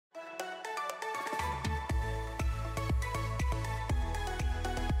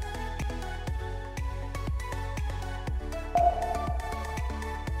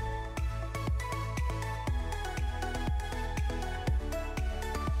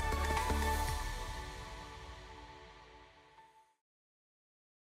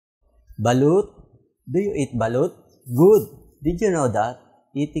Balut? Do you eat balut? Good! Did you know that?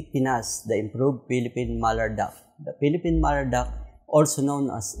 Itik Pinas, the improved Philippine mallard duck. The Philippine mallard duck, also known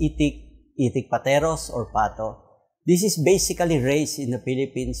as itik, itik pateros or pato. This is basically raised in the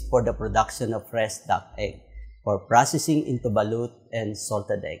Philippines for the production of fresh duck egg, for processing into balut and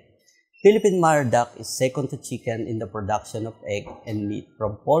salted egg. Philippine mallard duck is second to chicken in the production of egg and meat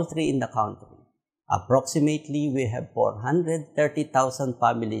from poultry in the country. Approximately, we have 430,000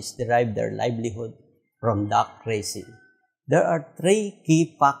 families derive their livelihood from duck raising. There are three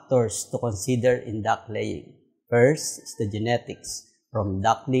key factors to consider in duck laying. First is the genetics, from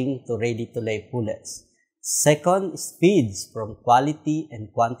duckling to ready-to-lay pullets. Second is feeds, from quality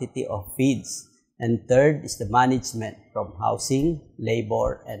and quantity of feeds. And third is the management, from housing,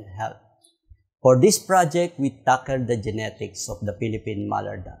 labor, and health. For this project, we tackled the genetics of the Philippine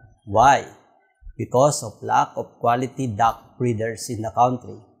mallard duck. Why? Because of lack of quality duck breeders in the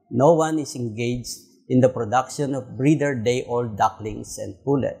country. No one is engaged in the production of breeder day-old ducklings and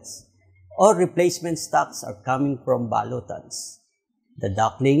pullets. All replacement stocks are coming from balutans. The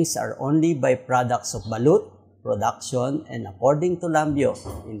ducklings are only byproducts of balut production, and according to Lambio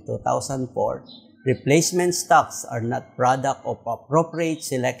in 2004, replacement stocks are not product of appropriate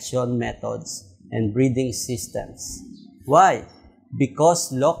selection methods and breeding systems. Why?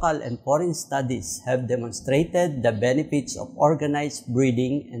 Because local and foreign studies have demonstrated the benefits of organized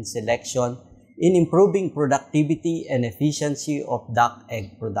breeding and selection in improving productivity and efficiency of duck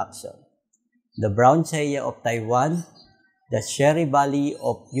egg production. The brown Chaya of Taiwan, the Cherry Valley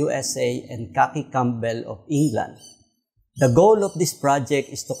of USA, and Khaki Campbell of England. The goal of this project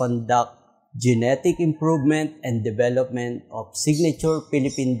is to conduct genetic improvement and development of signature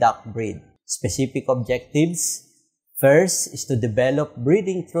Philippine duck breed. Specific objectives: first is to develop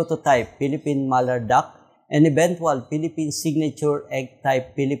breeding prototype Philippine mallard duck and eventual Philippine signature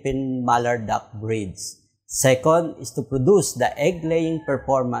egg-type Philippine mallard duck breeds. Second is to produce the egg-laying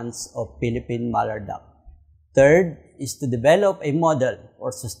performance of Philippine mallard duck. Third is to develop a model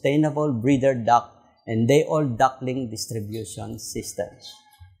for sustainable breeder duck and day-old duckling distribution systems.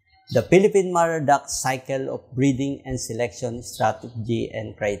 The Philippine mallard duck cycle of breeding and selection strategy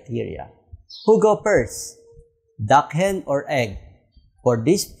and criteria. Who go first? Duck hen or egg? For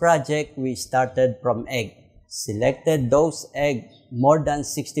this project, we started from egg. Selected those egg more than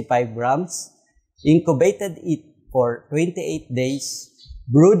 65 grams, incubated it for 28 days,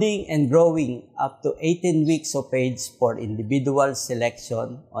 brooding and growing up to 18 weeks of age for individual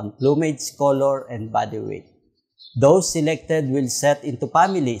selection on plumage color and body weight. Those selected will set into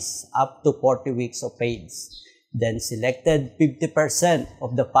families up to 40 weeks of age. Then selected 50%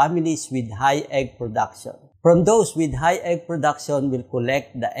 of the families with high egg production. From those with high egg production, will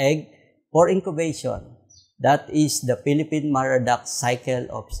collect the egg for incubation. That is the Philippine mallard duck cycle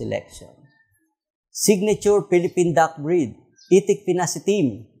of selection. Signature Philippine duck breed, Itik Pinas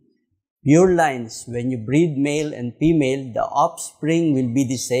team. Pure lines, when you breed male and female, the offspring will be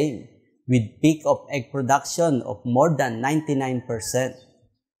the same, with peak of egg production of more than 99%,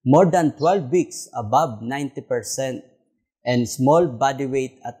 more than 12 weeks above 90%, and small body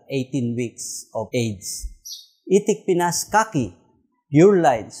weight at 18 weeks of age. Itik Pinas Khaki, pure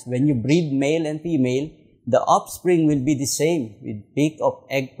lines, when you breed male and female, the offspring will be the same, with peak of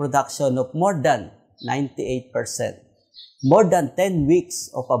egg production of more than 98%, more than 10 weeks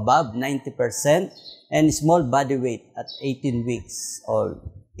of above 90%, and small body weight at 18 weeks old.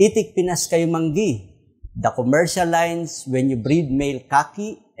 Itik Pinas Kayumanggi, the commercial lines, when you breed male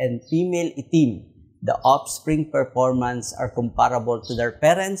Khaki and female Itim, the offspring performance are comparable to their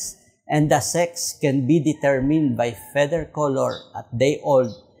parents, and the sex can be determined by feather color at day old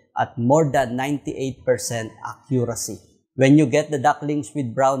at more than 98% accuracy. When you get the ducklings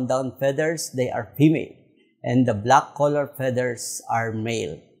with brown down feathers, they are female, and the black color feathers are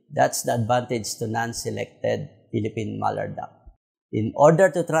male. That's the advantage to non-selected Philippine mallard duck. In order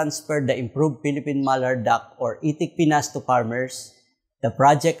to transfer the improved Philippine mallard duck or Itik Pinas to farmers, the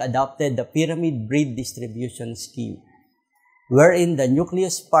project adopted the pyramid breed distribution scheme, wherein the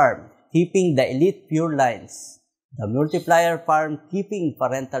nucleus farm keeping the elite pure lines, the multiplier farm keeping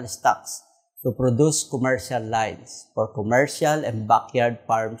parental stocks to produce commercial lines for commercial and backyard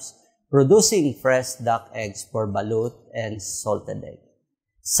farms producing fresh duck eggs for balut and salted egg.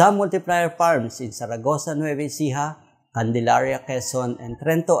 Some multiplier farms in Zaragoza, Nueva Ecija, Candelaria, Quezon, and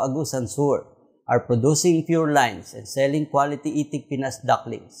Trento, Agusan Sur are producing pure lines and selling quality Itik Pinas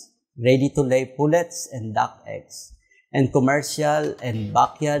ducklings, ready-to-lay pullets and duck eggs, and commercial and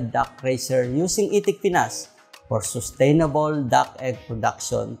backyard duck raiser using Itik Pinas for sustainable duck egg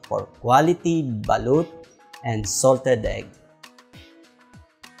production for quality balut and salted egg.